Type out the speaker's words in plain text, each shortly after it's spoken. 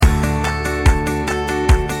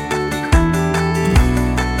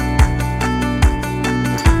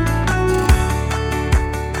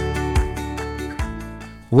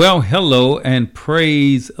Well, hello and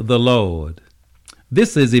praise the Lord.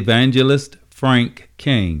 This is Evangelist Frank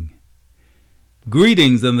King.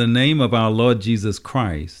 Greetings in the name of our Lord Jesus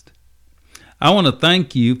Christ. I want to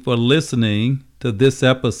thank you for listening to this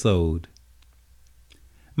episode.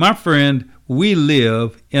 My friend, we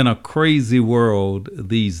live in a crazy world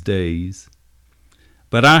these days,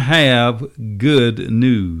 but I have good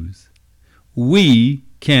news. We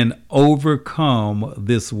can overcome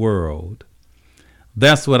this world.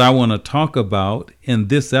 That's what I want to talk about in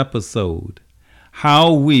this episode,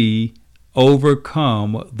 how we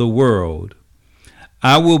overcome the world.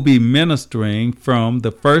 I will be ministering from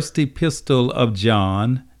the first epistle of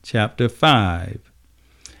John, chapter 5,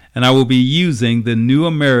 and I will be using the New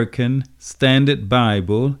American Standard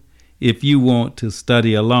Bible if you want to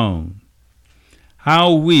study along.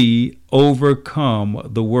 How we overcome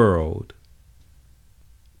the world.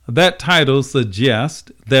 That title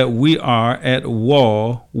suggests that we are at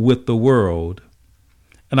war with the world,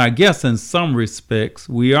 and I guess in some respects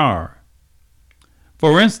we are.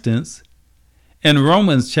 For instance, in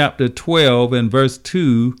Romans chapter 12 and verse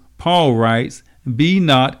 2, Paul writes, "Be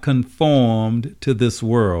not conformed to this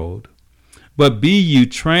world, but be you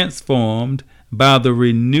transformed by the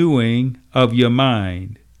renewing of your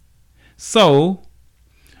mind." So,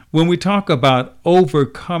 when we talk about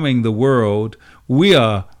overcoming the world, we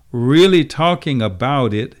are really talking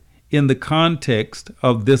about it in the context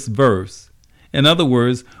of this verse. In other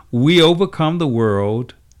words, we overcome the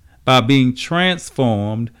world by being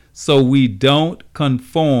transformed so we don't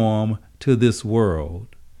conform to this world.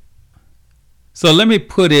 So let me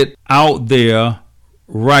put it out there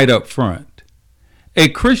right up front. A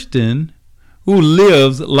Christian who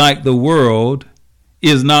lives like the world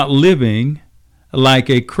is not living like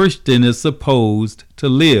a Christian is supposed to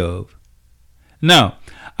live. Now,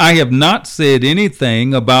 I have not said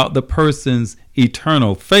anything about the person's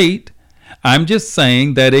eternal fate. I'm just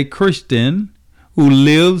saying that a Christian who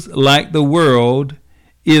lives like the world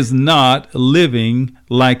is not living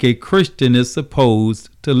like a Christian is supposed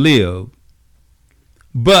to live.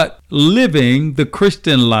 But living the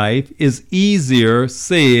Christian life is easier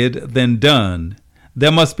said than done.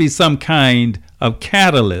 There must be some kind of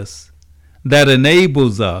catalyst that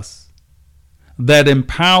enables us, that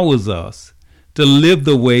empowers us to live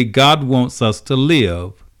the way God wants us to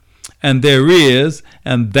live. And there is,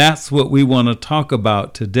 and that's what we want to talk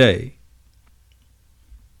about today.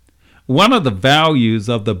 One of the values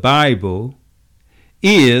of the Bible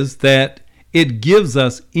is that it gives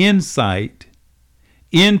us insight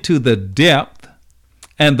into the depth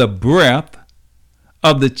and the breadth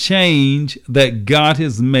of the change that God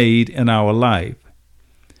has made in our life.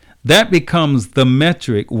 That becomes the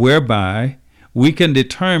metric whereby we can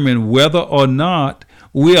determine whether or not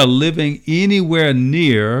we are living anywhere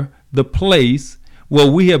near the place where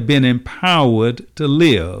we have been empowered to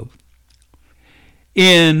live.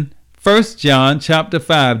 In 1 John chapter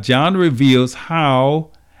 5, John reveals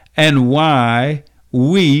how and why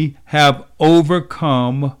we have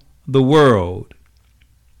overcome the world.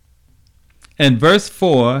 In verse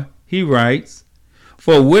 4, he writes,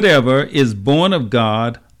 "For whatever is born of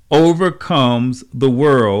God overcomes the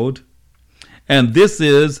world, and this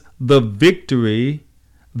is the victory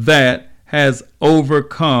that has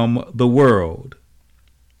overcome the world."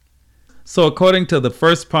 So according to the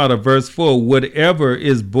first part of verse 4, whatever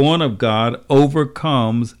is born of God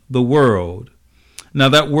overcomes the world. Now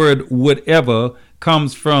that word whatever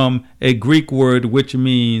comes from a Greek word which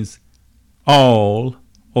means all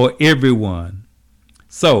or everyone.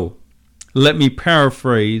 So let me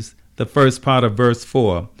paraphrase the first part of verse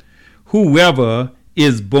 4. Whoever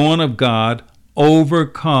is born of God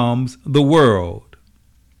overcomes the world.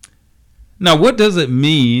 Now, what does it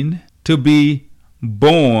mean to be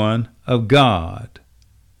born of God?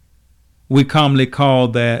 We commonly call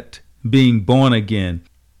that being born again.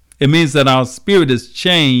 It means that our spirit is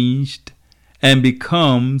changed and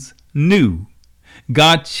becomes new.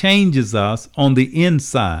 God changes us on the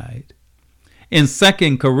inside. In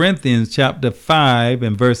 2 Corinthians chapter 5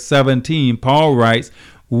 and verse 17, Paul writes,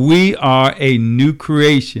 "We are a new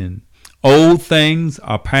creation. Old things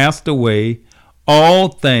are passed away. All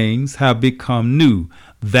things have become new."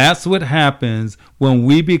 That's what happens when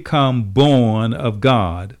we become born of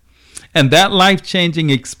God. And that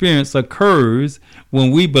life-changing experience occurs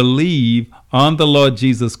when we believe on the Lord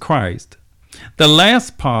Jesus Christ. The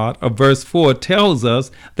last part of verse 4 tells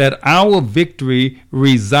us that our victory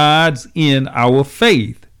resides in our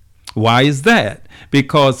faith. Why is that?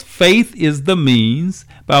 Because faith is the means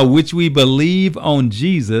by which we believe on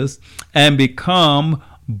Jesus and become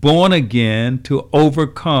born again to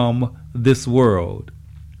overcome this world.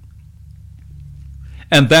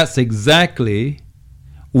 And that's exactly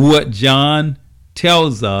what John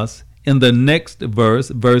tells us in the next verse,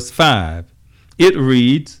 verse 5. It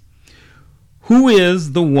reads, "Who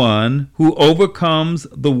is the one who overcomes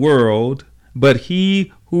the world but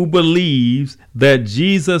he who believes that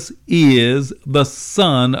Jesus is the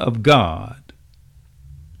Son of God?"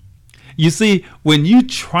 You see, when you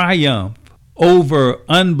triumph over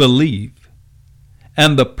unbelief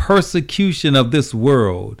and the persecution of this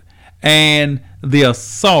world and the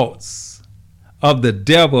assaults of the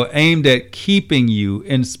devil aimed at keeping you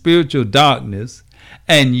in spiritual darkness,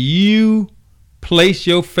 and you place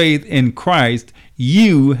your faith in Christ,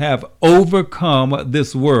 you have overcome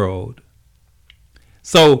this world.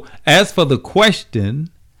 So, as for the question,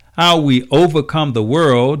 how we overcome the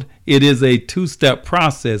world, it is a two-step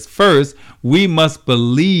process. First, we must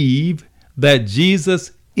believe that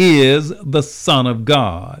Jesus is the Son of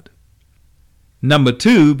God. Number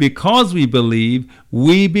two, because we believe,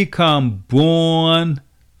 we become born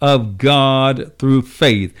of God through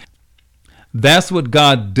faith. That's what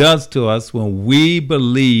God does to us when we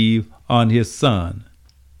believe on His Son.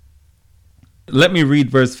 Let me read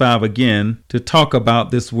verse 5 again to talk about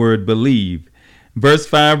this word believe. Verse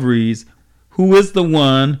 5 reads, "Who is the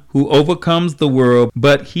one who overcomes the world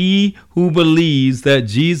but he who believes that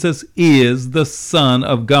Jesus is the Son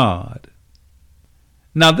of God?"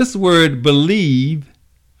 Now, this word believe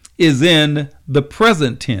is in the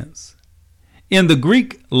present tense. In the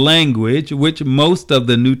Greek language, which most of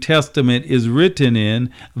the New Testament is written in,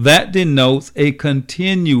 that denotes a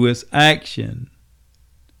continuous action.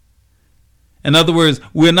 In other words,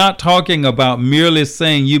 we're not talking about merely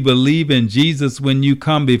saying you believe in Jesus when you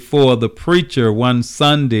come before the preacher one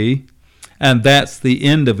Sunday, and that's the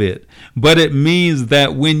end of it. But it means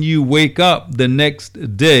that when you wake up the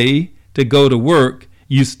next day to go to work,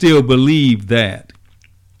 you still believe that.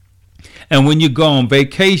 And when you go on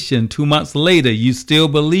vacation 2 months later, you still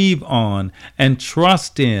believe on and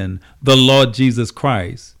trust in the Lord Jesus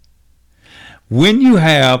Christ. When you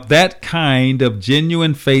have that kind of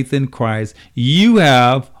genuine faith in Christ, you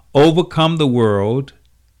have overcome the world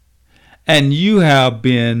and you have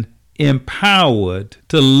been empowered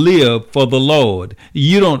to live for the Lord.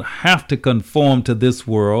 You don't have to conform to this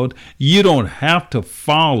world. You don't have to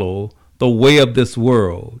follow the way of this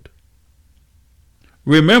world.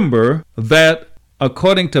 Remember that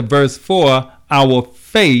according to verse 4, our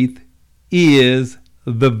faith is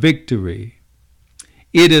the victory.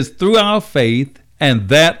 It is through our faith and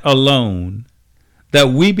that alone that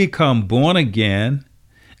we become born again,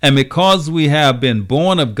 and because we have been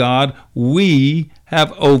born of God, we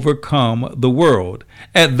have overcome the world.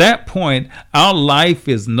 At that point, our life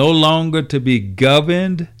is no longer to be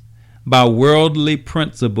governed by worldly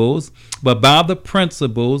principles, but by the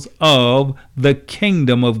principles of the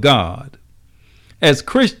kingdom of God. As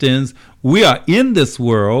Christians, we are in this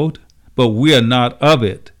world, but we are not of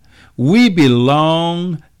it. We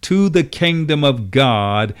belong to the kingdom of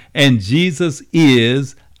God, and Jesus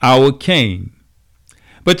is our King.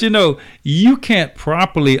 But you can't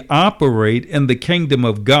properly operate in the kingdom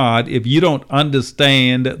of God if you don't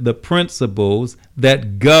understand the principles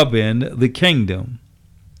that govern the kingdom.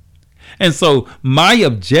 And so my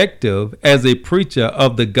objective as a preacher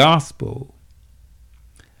of the gospel,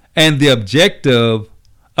 and the objective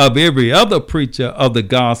of every other preacher of the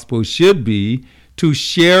gospel, should be to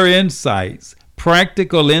share insights,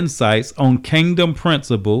 practical insights on kingdom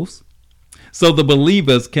principles, so the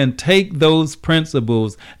believers can take those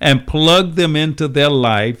principles and plug them into their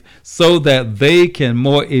life so that they can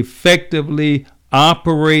more effectively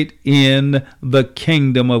operate in the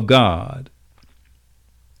kingdom of God.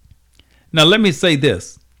 Now, let me say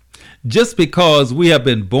this. Just because we have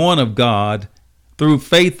been born of God through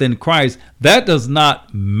faith in Christ, that does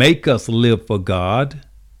not make us live for God.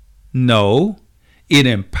 No, it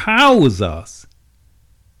empowers us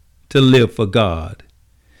to live for God.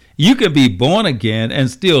 You can be born again and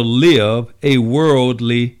still live a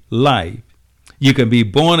worldly life. You can be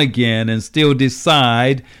born again and still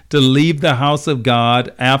decide to leave the house of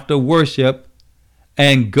God after worship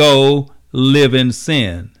and go live in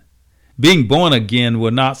sin. Being born again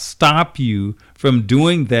will not stop you from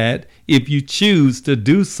doing that if you choose to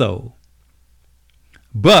do so.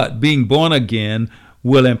 But being born again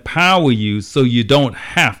will empower you so you don't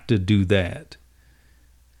have to do that.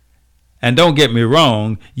 And don't get me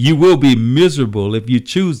wrong, you will be miserable if you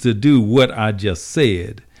choose to do what I just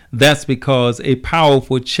said. That's because a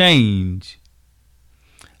powerful change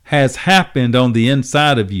has happened on the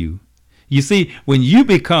inside of you. You see, when you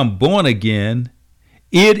become born again,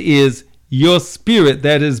 it is your spirit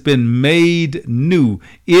that has been made new.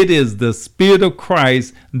 It is the Spirit of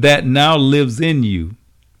Christ that now lives in you.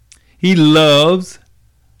 He loves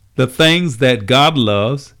the things that God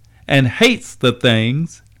loves and hates the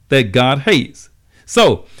things that God hates.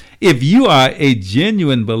 So, if you are a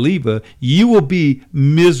genuine believer, you will be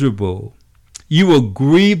miserable. You will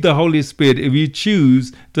grieve the Holy Spirit if you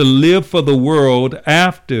choose to live for the world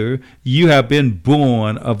after you have been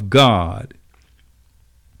born of God.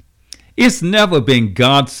 It's never been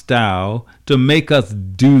God's style to make us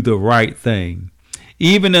do the right thing.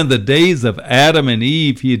 Even in the days of Adam and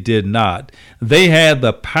Eve, he did not. They had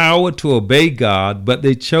the power to obey God, but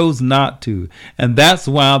they chose not to. And that's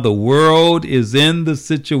why the world is in the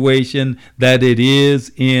situation that it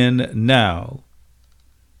is in now.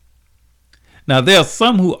 Now, there are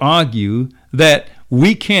some who argue that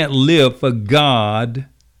we can't live for God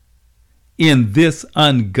in this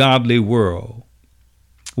ungodly world.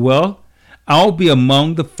 Well, I'll be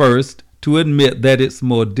among the first to admit that it's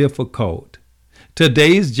more difficult.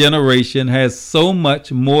 Today's generation has so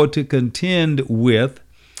much more to contend with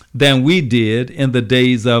than we did in the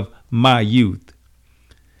days of my youth.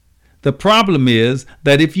 The problem is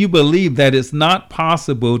that if you believe that it's not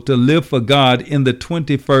possible to live for God in the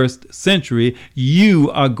 21st century,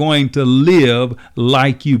 you are going to live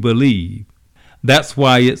like you believe. That's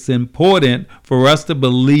why it's important for us to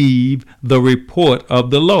believe the report of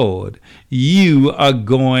the Lord. You are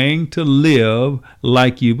going to live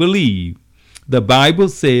like you believe. The Bible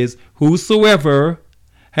says, whosoever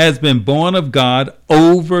has been born of God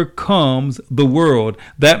overcomes the world.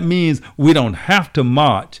 That means we don't have to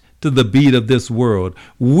march to the beat of this world.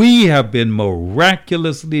 We have been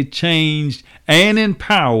miraculously changed and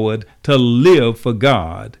empowered to live for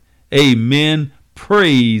God. Amen.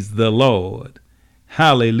 Praise the Lord.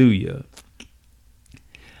 Hallelujah.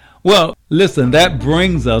 Well, listen, that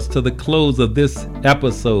brings us to the close of this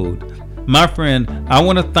episode. My friend, I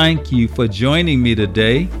want to thank you for joining me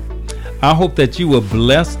today. I hope that you were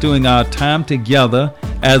blessed during our time together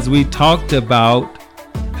as we talked about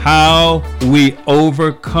how we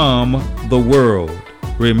overcome the world.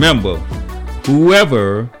 Remember,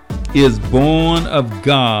 whoever is born of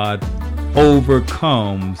God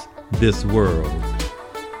overcomes this world.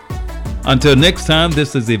 Until next time,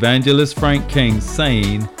 this is Evangelist Frank King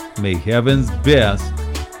saying, may heaven's best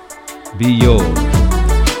be yours.